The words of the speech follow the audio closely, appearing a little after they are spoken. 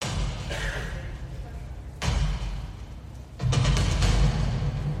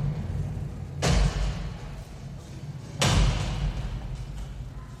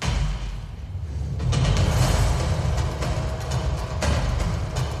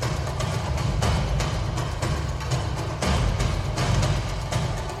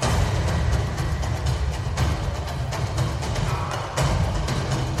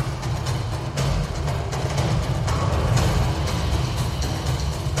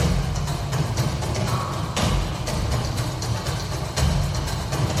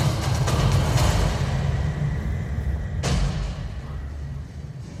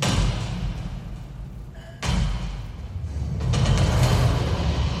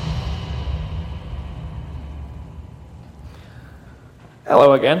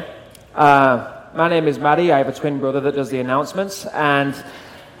Hello again. My name is Maddie. I have a twin brother that does the announcements, and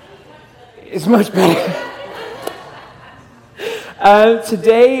it's much better.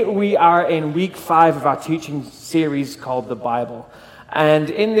 Today we are in week 5 of our teaching series called The Bible. And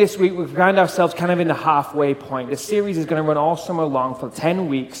in this week, we've found ourselves kind of in the halfway point. This series is going to run all summer long for 10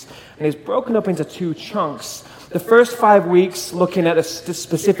 weeks, and it's broken up into 2 chunks. The first 5 weeks looking at a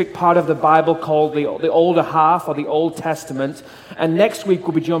specific part of the Bible called the older half, or the Old Testament. And next week,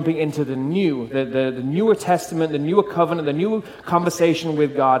 we'll be jumping into the new, the newer Testament, the newer covenant, the new conversation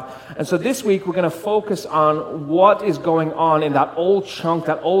with God. And so this week, we're going to focus on what is going on in that old chunk,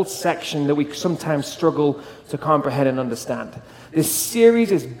 that old section that we sometimes struggle to comprehend and understand. This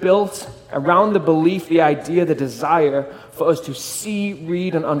series is built around the belief, the idea, the desire for us to see,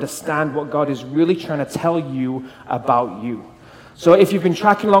 read, and understand what God is really trying to tell you about you. So if you've been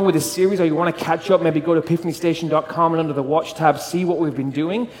tracking along with this series or you want to catch up, maybe go to epiphany.station.com and under the Watch tab, see what we've been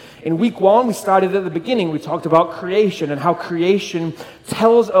doing. In week 1, we started at the beginning. We talked about creation and how creation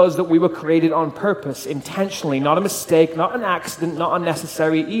tells us that we were created on purpose, intentionally, not a mistake, not an accident, not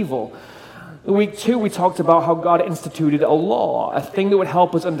unnecessary evil. In week 2, we talked about how God instituted a law, a thing that would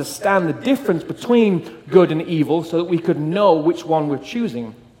help us understand the difference between good and evil so that we could know which one we're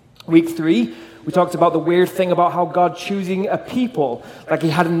choosing. Week 3, we talked about the weird thing about how God choosing a people, like he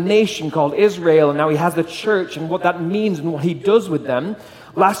had a nation called Israel, and now he has the church and what that means and what he does with them.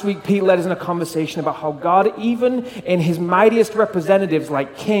 Last week, Pete led us in a conversation about how God, even in his mightiest representatives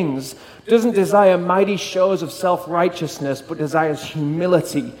like kings, doesn't desire mighty shows of self-righteousness, but desires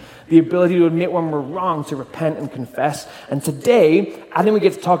humility, the ability to admit when we're wrong, to repent and confess. And today, I think we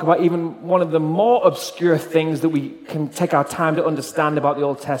get to talk about even one of the more obscure things that we can take our time to understand about the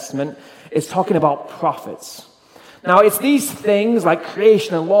Old Testament, is talking about prophets. Now, it's these things like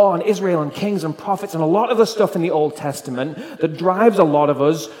creation and law and Israel and kings and prophets and a lot of the stuff in the Old Testament that drives a lot of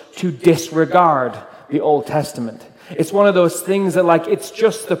us to disregard the Old Testament. It's one of those things that, like, it's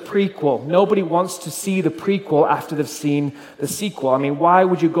just the prequel. Nobody wants to see the prequel after they've seen the sequel. I mean, why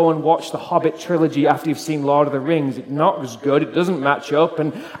would you go and watch the Hobbit trilogy after you've seen Lord of the Rings? It's not as good. It doesn't match up.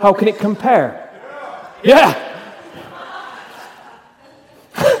 And how can it compare? Yeah.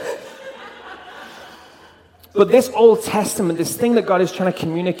 But this Old Testament, this thing that God is trying to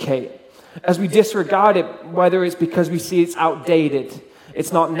communicate, as we disregard it, whether it's because we see it's outdated,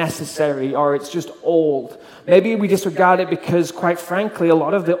 it's not necessary, or it's just old. Maybe we disregard it because, quite frankly, a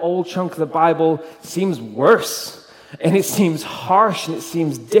lot of the old chunk of the Bible seems worse, and it seems harsh, and it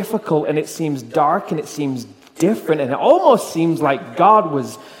seems difficult, and it seems dark, and it seems different, and it almost seems like God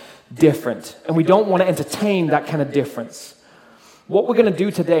was different, and we don't want to entertain that kind of difference. What we're going to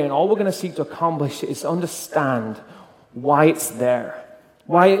do today, and all we're going to seek to accomplish, is understand why it's there.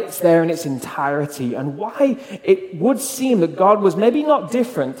 Why it's there in its entirety, and why it would seem that God was maybe not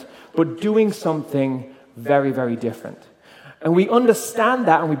different, but doing something very, very different. And we understand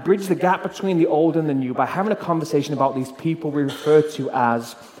that, and we bridge the gap between the old and the new by having a conversation about these people we refer to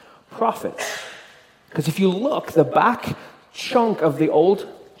as prophets. Because if you look, the back chunk of the old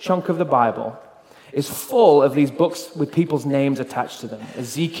chunk of the Bible is full of these books with people's names attached to them.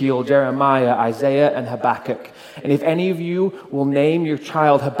 Ezekiel, Jeremiah, Isaiah, and Habakkuk. And if any of you will name your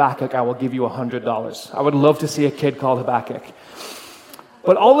child Habakkuk, I will give you $100. I would love to see a kid called Habakkuk.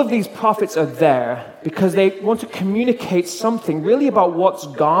 But all of these prophets are there because they want to communicate something really about what's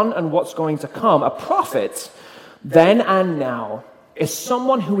gone and what's going to come. A prophet, then and now, is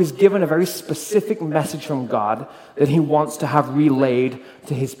someone who is given a very specific message from God that he wants to have relayed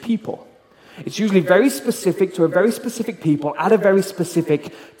to his people. It's usually very specific to a very specific people at a very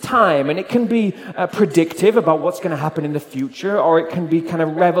specific time. And it can be predictive about what's going to happen in the future, or it can be kind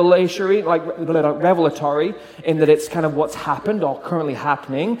of revelatory in that it's kind of what's happened or currently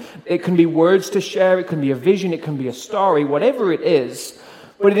happening. It can be words to share. It can be a vision. It can be a story, whatever it is.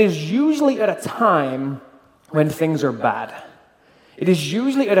 But it is usually at a time when things are bad. It is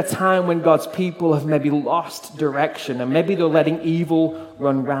usually at a time when God's people have maybe lost direction, and maybe they're letting evil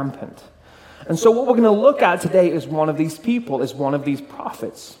run rampant. And so what we're going to look at today is one of these people, is one of these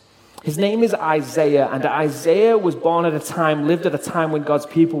prophets. His name is Isaiah, and Isaiah was born at a time, lived at a time when God's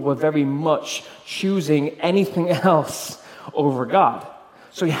people were very much choosing anything else over God.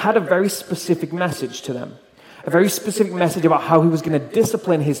 So he had a very specific message to them, a very specific message about how he was going to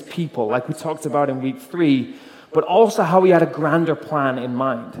discipline his people, like we talked about in week 3, but also how he had a grander plan in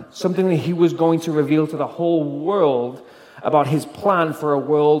mind, something that he was going to reveal to the whole world about his plan for a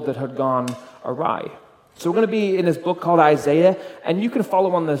world that had gone awry. So we're going to be in this book called Isaiah, and you can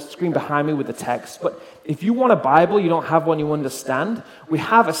follow on the screen behind me with the text. But if you want a Bible, you don't have one you understand, we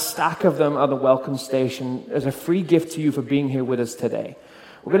have a stack of them at the welcome station as a free gift to you for being here with us today.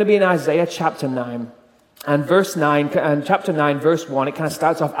 We're going to be in Isaiah chapter 9. And chapter 9, verse 1, it kind of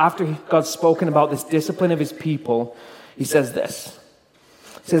starts off after God's spoken about this discipline of his people. He says this.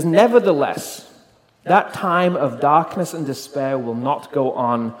 He says, "Nevertheless, that time of darkness and despair will not go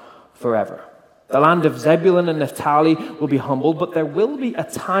on forever. The land of Zebulun and Naphtali will be humbled, but there will be a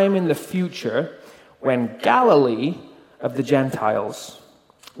time in the future when Galilee of the Gentiles,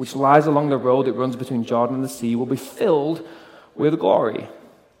 which lies along the road that runs between Jordan and the sea, will be filled with glory.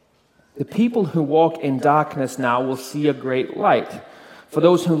 The people who walk in darkness now will see a great light. For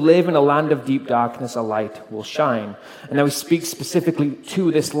those who live in a land of deep darkness, a light will shine." And now he speaks specifically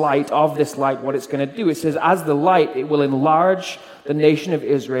to this light, what it's going to do. It says, as the light, it will enlarge the nation of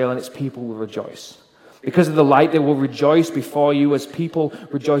Israel, and its people will rejoice. Because of the light, they will rejoice before you as people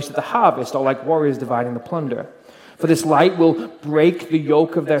rejoice at the harvest, or like warriors dividing the plunder. For this light will break the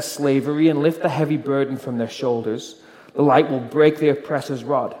yoke of their slavery and lift the heavy burden from their shoulders. The light will break the oppressor's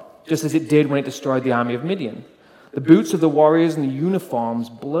rod, just as it did when it destroyed the army of Midian. The boots of the warriors and the uniforms,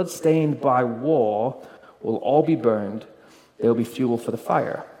 blood-stained by war, will all be burned. They will be fuel for the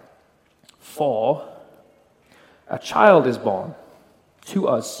fire. For a child is born to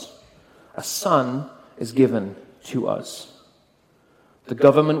us, a son is given to us. The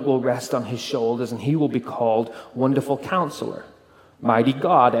government will rest on his shoulders, and he will be called Wonderful Counselor, Mighty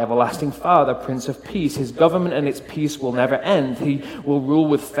God, Everlasting Father, Prince of Peace. His government and its peace will never end. He will rule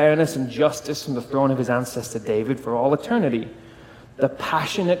with fairness and justice from the throne of his ancestor David for all eternity. The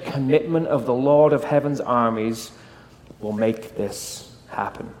passionate commitment of the Lord of heaven's armies will make this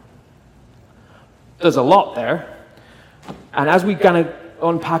happen. There's a lot there. And as we kind of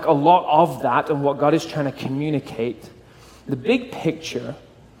unpack a lot of that and what God is trying to communicate, the big picture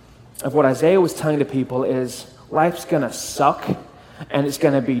of what Isaiah was telling the people is life's going to suck, and it's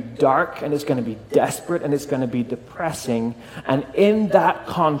going to be dark, and it's going to be desperate, and it's going to be depressing. And in that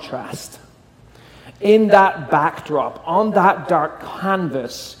contrast, in that backdrop, on that dark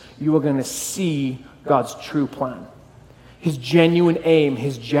canvas, you are going to see God's true plan. His genuine aim,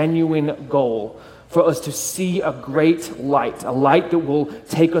 his genuine goal for us to see a great light, a light that will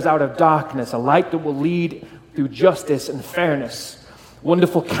take us out of darkness, a light that will lead through justice and fairness.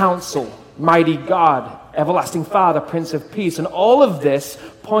 Wonderful Counsel, Mighty God, Everlasting Father, Prince of Peace. And all of this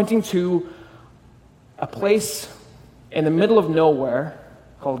pointing to a place in the middle of nowhere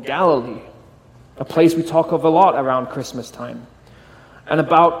called Galilee, a place we talk of a lot around Christmas time, and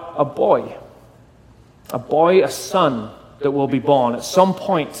about a boy, a son that will be born at some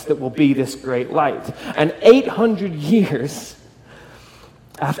point that will be this great light. And 800 years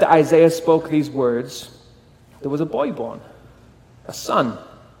after Isaiah spoke these words, there was a boy born, a son.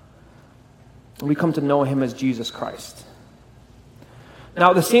 And we come to know him as Jesus Christ.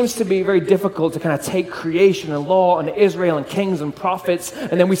 Now, this seems to be very difficult to kind of take creation and law and Israel and kings and prophets,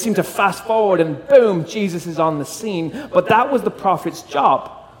 and then we seem to fast forward and boom, Jesus is on the scene. But that was the prophet's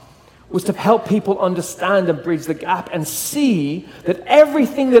job, was to help people understand and bridge the gap and see that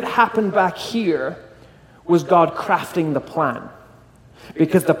everything that happened back here was God crafting the plan.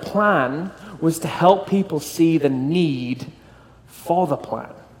 Because the plan was to help people see the need for the plan.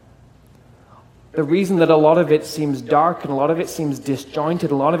 The reason that a lot of it seems dark and a lot of it seems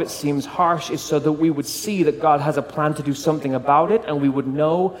disjointed, a lot of it seems harsh, is so that we would see that God has a plan to do something about it, and we would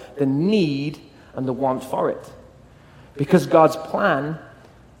know the need and the want for it. Because God's plan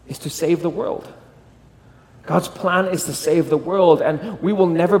is to save the world. God's plan is to save the world, and we will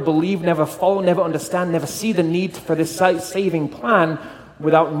never believe, never follow, never understand, never see the need for this saving plan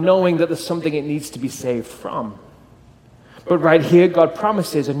without knowing that there's something it needs to be saved from. But right here, God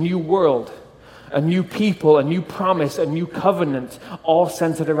promises a new world, a new people, a new promise, a new covenant, all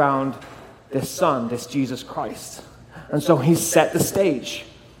centered around this Son, this Jesus Christ. And so he's set the stage.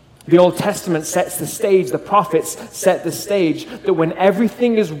 The Old Testament sets the stage, the prophets set the stage, that when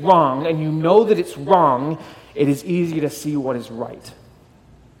everything is wrong and you know that it's wrong, it is easy to see what is right.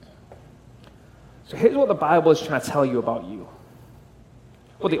 So here's what the Bible is trying to tell you about you.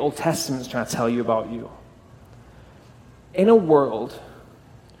 What the Old Testament is trying to tell you about you. In a world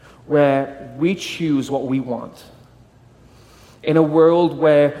where we choose what we want, in a world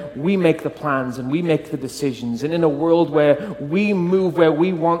where we make the plans and we make the decisions, and in a world where we move where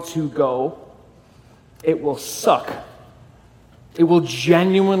we want to go, it will suck. It will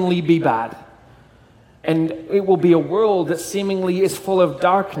genuinely be bad. And it will be a world that seemingly is full of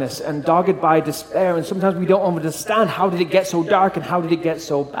darkness and dogged by despair, and sometimes we don't understand, how did it get so dark and how did it get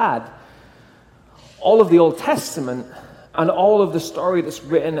so bad? all of the Old Testament and all of the story that's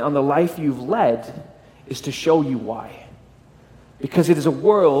written on the life you've led is to show you why. Because it is a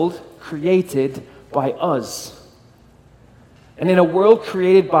world created by us. And in a world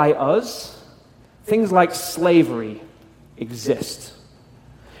created by us, things like slavery exist.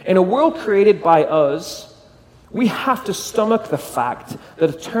 In a world created by us, we have to stomach the fact that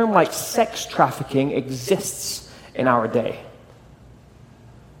a term like sex trafficking exists in our day.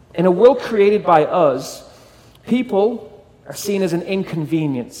 In a world created by us, people are seen as an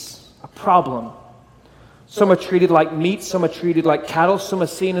inconvenience, a problem. Some are treated like meat, some are treated like cattle, some are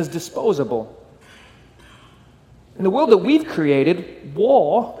seen as disposable. In the world that we've created,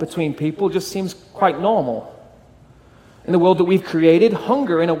 war between people just seems quite normal. In the world that we've created,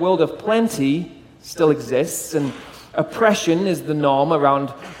 hunger in a world of plenty still exists, and oppression is the norm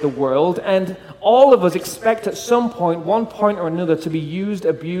around the world, and all of us expect at some point, one point or another, to be used,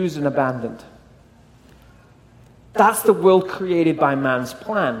 abused, and abandoned. That's the world created by man's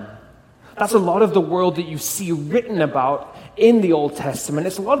plan. That's a lot of the world that you see written about in the Old Testament.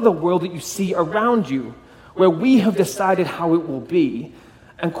 It's a lot of the world that you see around you, where we have decided how it will be.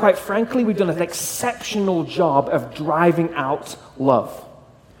 And quite frankly, we've done an exceptional job of driving out love.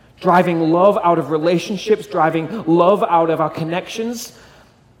 Driving love out of relationships, driving love out of our connections,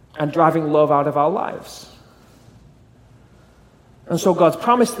 and driving love out of our lives. And so God's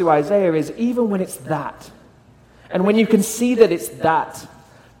promise through Isaiah is even when it's that, and when you can see that it's that,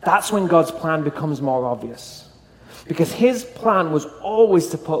 that's when God's plan becomes more obvious. Because his plan was always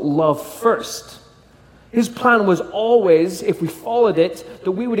to put love first. His plan was always, if we followed it,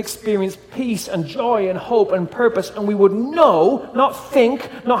 that we would experience peace and joy and hope and purpose, and we would know, not think,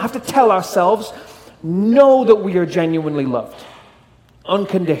 not have to tell ourselves, know that we are genuinely loved,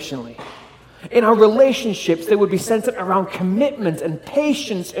 unconditionally. In our relationships, they would be centered around commitment and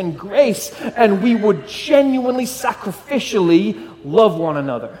patience and grace, and we would genuinely, sacrificially love one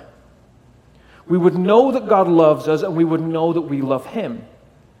another. We would know that God loves us, and we would know that we love him.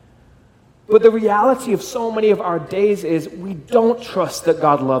 But the reality of so many of our days is we don't trust that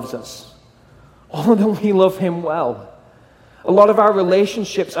God loves us, although we love him well. A lot of our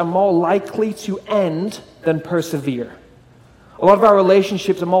relationships are more likely to end than persevere. A lot of our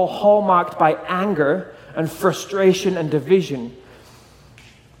relationships are more hallmarked by anger and frustration and division.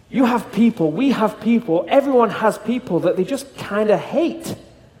 You have people, we have people, everyone has people that they just kind of hate.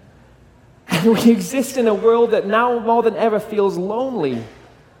 And we exist in a world that now more than ever feels lonely.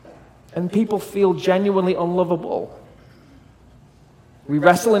 And people feel genuinely unlovable. We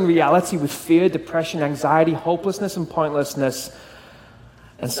wrestle in reality with fear, depression, anxiety, hopelessness, and pointlessness,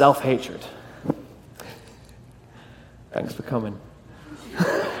 and self-hatred. Thanks for coming.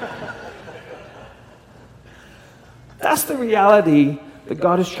 That's the reality that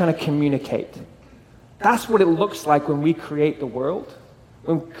God is trying to communicate. That's what it looks like when we create the world,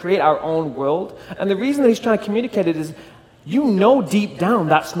 when we create our own world. And the reason that he's trying to communicate it is, you know deep down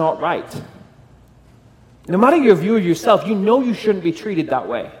that's not right. No matter your view of yourself, you know you shouldn't be treated that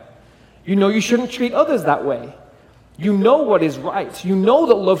way. You know you shouldn't treat others that way. You know what is right. You know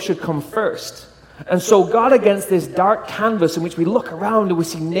that love should come first. And so God, against this dark canvas in which we look around and we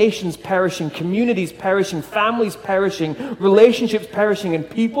see nations perishing, communities perishing, families perishing, relationships perishing, and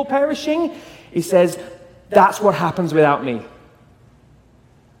people perishing, he says, that's what happens without me.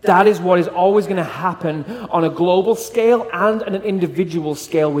 That is what is always going to happen on a global scale and on an individual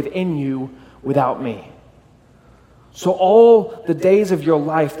scale within you without me. So all the days of your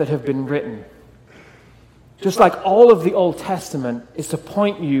life that have been written, just like all of the Old Testament, is to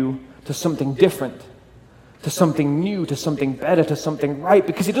point you to something different, to something new, to something better, to something right,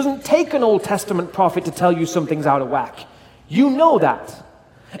 because it doesn't take an Old Testament prophet to tell you something's out of whack. You know that.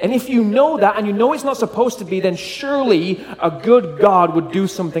 And if you know that, and you know it's not supposed to be, then surely a good God would do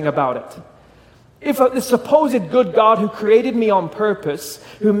something about it. If the supposed good God who created me on purpose,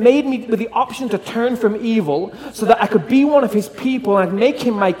 who made me with the option to turn from evil so that I could be one of his people and make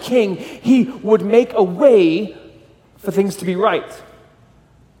him my king, he would make a way for things to be right.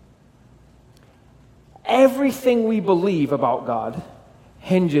 Everything we believe about God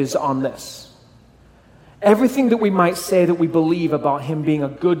hinges on this. Everything that we might say that we believe about him being a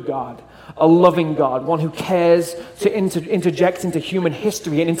good God, a loving God, one who cares to interject into human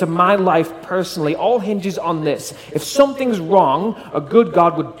history and into my life personally, all hinges on this. If something's wrong, a good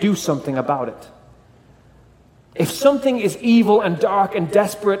God would do something about it. If something is evil and dark and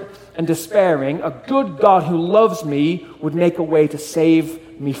desperate and despairing, a good God who loves me would make a way to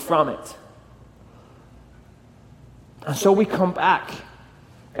save me from it. And so we come back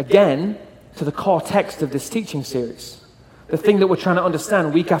again to the core text of this teaching series. The thing that we're trying to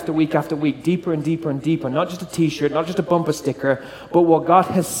understand week after week after week, deeper and deeper and deeper. Not just a t-shirt, not just a bumper sticker, but what God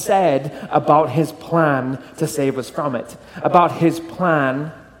has said about his plan to save us from it. About his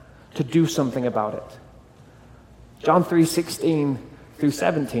plan to do something about it. John 3:16 through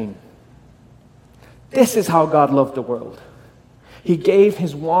 17. This is how God loved the world. He gave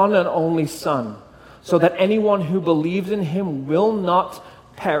his one and only Son, so that anyone who believes in him will not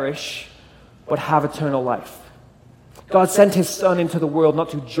perish, but have eternal life. God sent his Son into the world not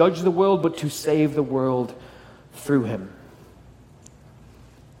to judge the world, but to save the world through him.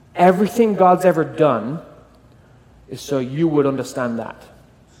 Everything God's ever done is so you would understand that.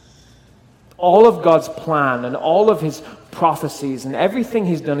 All of God's plan and all of his prophecies and everything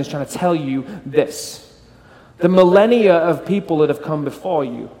he's done is trying to tell you this. The millennia of people that have come before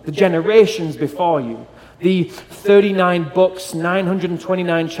you, the generations before you, the 39 books,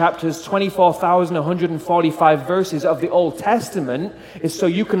 929 chapters, 24,145 verses of the Old Testament is so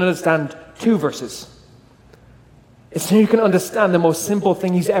you can understand 2 verses. It's so you can understand the most simple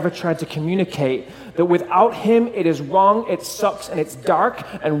thing he's ever tried to communicate, that without him it is wrong, it sucks, and it's dark,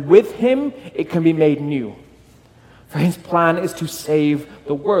 and with him it can be made new. For his plan is to save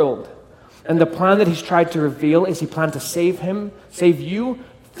the world. And the plan that he's tried to reveal is he planned to save you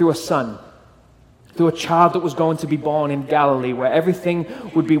through a son. Through a child that was going to be born in Galilee, where everything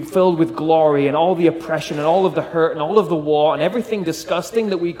would be filled with glory, and all the oppression and all of the hurt and all of the war and everything disgusting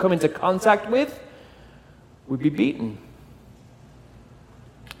that we come into contact with would be beaten.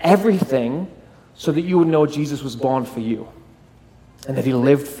 Everything so that you would know Jesus was born for you, and that he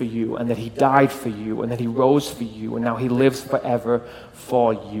lived for you, and that he died for you, and that he rose for you, and now he lives forever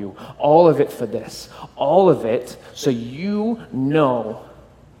for you. All of it for this. All of it so you know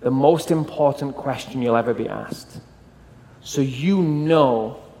the most important question you'll ever be asked. So you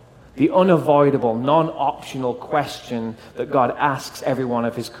know the unavoidable, non-optional question that God asks every one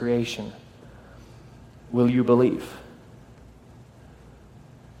of his creation. Will you believe?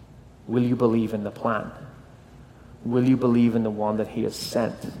 Will you believe in the plan? Will you believe in the one that he has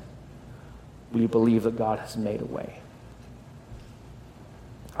sent? Will you believe that God has made a way?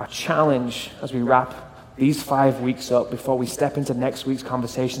 Our challenge as we wrap these 5 weeks up before we step into next week's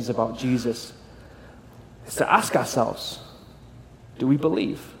conversations about Jesus is to ask ourselves, do we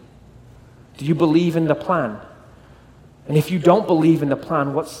believe? Do you believe in the plan? And if you don't believe in the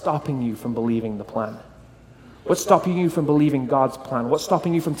plan, what's stopping you from believing the plan? What's stopping you from believing God's plan? What's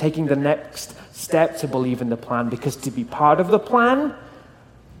stopping you from taking the next step to believe in the plan? Because to be part of the plan,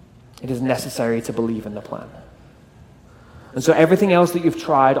 it is necessary to believe in the plan. And so everything else that you've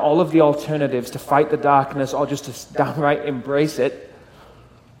tried, all of the alternatives to fight the darkness or just to downright embrace it,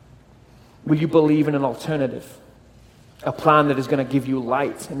 will you believe in an alternative? A plan that is going to give you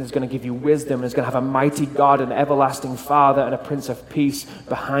light and is going to give you wisdom and is going to have a mighty God, an everlasting Father, and a Prince of Peace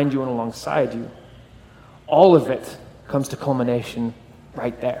behind you and alongside you. All of it comes to culmination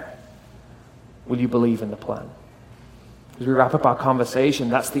right there. Will you believe in the plan? As we wrap up our conversation,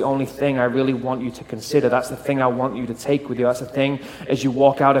 that's the only thing I really want you to consider. That's the thing I want you to take with you. That's the thing as you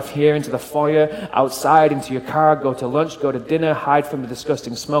walk out of here into the foyer, outside, into your car, go to lunch, go to dinner, hide from the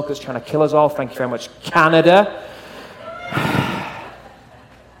disgusting smoke that's trying to kill us all. Thank you very much, Canada.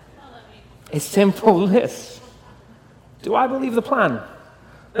 It's simple this. Do I believe the plan?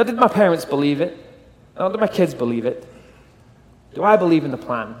 Now, did my parents believe it? Now, did my kids believe it? Do I believe in the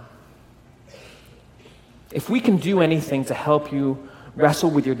plan? If we can do anything to help you wrestle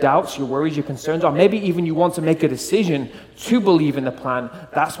with your doubts, your worries, your concerns, or maybe even you want to make a decision to believe in the plan,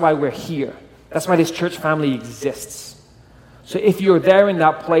 that's why we're here. That's why this church family exists. So if you're there in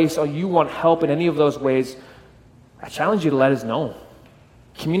that place or you want help in any of those ways, I challenge you to let us know.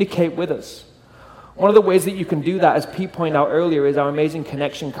 Communicate with us. One of the ways that you can do that, as Pete pointed out earlier, is our amazing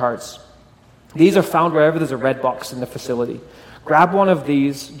connection cards. These are found wherever there's a red box in the facility. Grab one of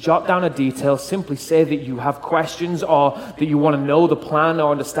these, jot down a detail, simply say that you have questions or that you want to know the plan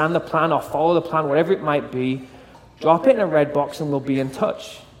or understand the plan or follow the plan, whatever it might be. Drop it in a red box and we'll be in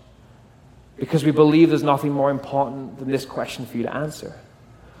touch. Because we believe there's nothing more important than this question for you to answer.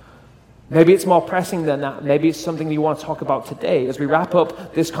 Maybe it's more pressing than that. Maybe it's something that you want to talk about today. As we wrap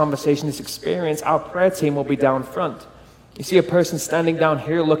up this conversation, this experience, our prayer team will be down front. You see a person standing down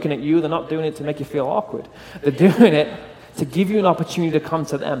here looking at you, they're not doing it to make you feel awkward. They're doing it to give you an opportunity to come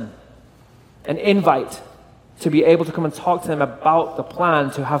to them. An invite to be able to come and talk to them about the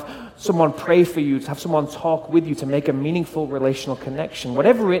plan, to have someone pray for you, to have someone talk with you, to make a meaningful relational connection,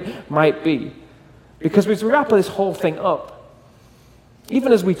 whatever it might be. Because as we wrap this whole thing up,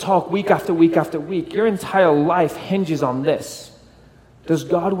 even as we talk week after week after week, your entire life hinges on this. Does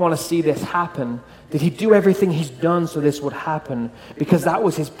God want to see this happen? Did he do everything he's done so this would happen? Because that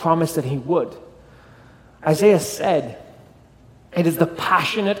was his promise that he would. Isaiah said, it is the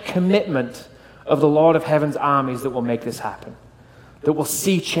passionate commitment of the Lord of heaven's armies that will make this happen. That will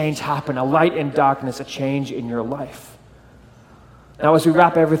see change happen, a light in darkness, a change in your life. Now, as we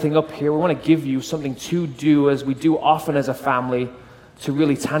wrap everything up here, we want to give you something to do, as we do often as a family, to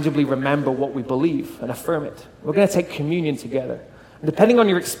really tangibly remember what we believe and affirm it. We're going to take communion together. And depending on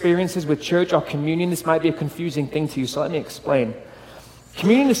your experiences with church or communion, this might be a confusing thing to you, so let me explain.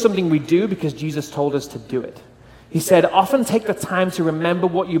 Communion is something we do because Jesus told us to do it. He said, often take the time to remember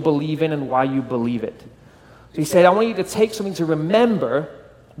what you believe in and why you believe it. So he said, I want you to take something to remember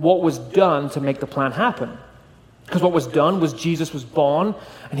what was done to make the plan happen. Because what was done was Jesus was born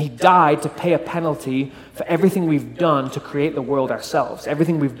and he died to pay a penalty for everything we've done to create the world ourselves,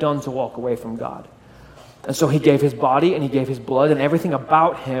 everything we've done to walk away from God. And so he gave his body and he gave his blood and everything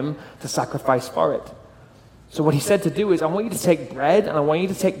about him to sacrifice for it. So what he said to do is, I want you to take bread and I want you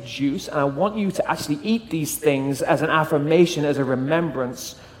to take juice and I want you to actually eat these things as an affirmation, as a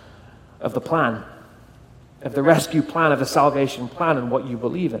remembrance of the plan, of the rescue plan, of the salvation plan and what you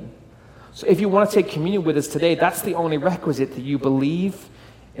believe in. So if you want to take communion with us today, that's the only requisite, that you believe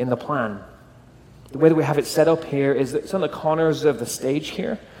in the plan. The way that we have it set up here is that it's on the corners of the stage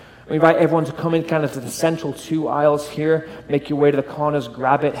here. We invite everyone to come in kind of to the central two aisles here, make your way to the corners,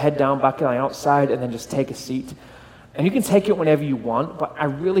 grab it, head down back on the outside, and then just take a seat. And you can take it whenever you want, but I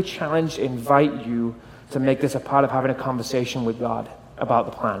really invite you to make this a part of having a conversation with God about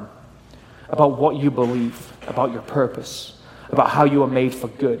the plan, about what you believe, about your purpose, about how you are made for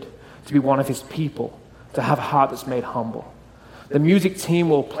good, to be one of his people, to have a heart that's made humble. The music team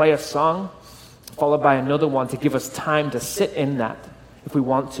will play a song, followed by another one to give us time to sit in that if we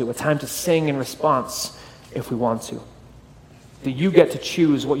want to, a time to sing in response if we want to. That you get to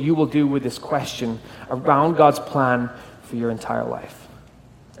choose what you will do with this question around God's plan for your entire life.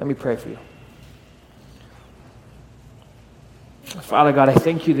 Let me pray for you. Father God, I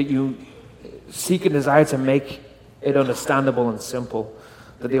thank you that you seek and desire to make it understandable and simple,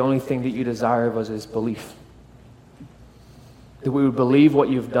 that the only thing that you desire of us is belief. That we would believe what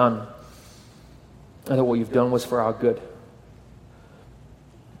you've done, and that what you've done was for our good.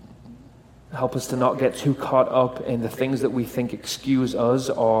 Help us to not get too caught up in the things that we think excuse us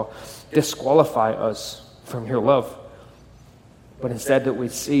or disqualify us from your love, but instead that we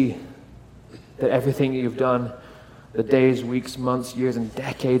see that everything that you've done, the days, weeks, months, years, and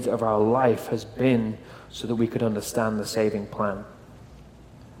decades of our life has been so that we could understand the saving plan.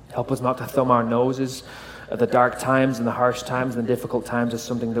 Help us not to thumb our noses at the dark times and the harsh times and the difficult times as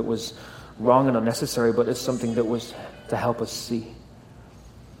something that was wrong and unnecessary, but as something that was to help us see.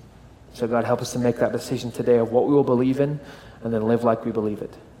 So God, help us to make that decision today of what we will believe in and then live like we believe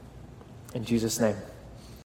it. In Jesus' name.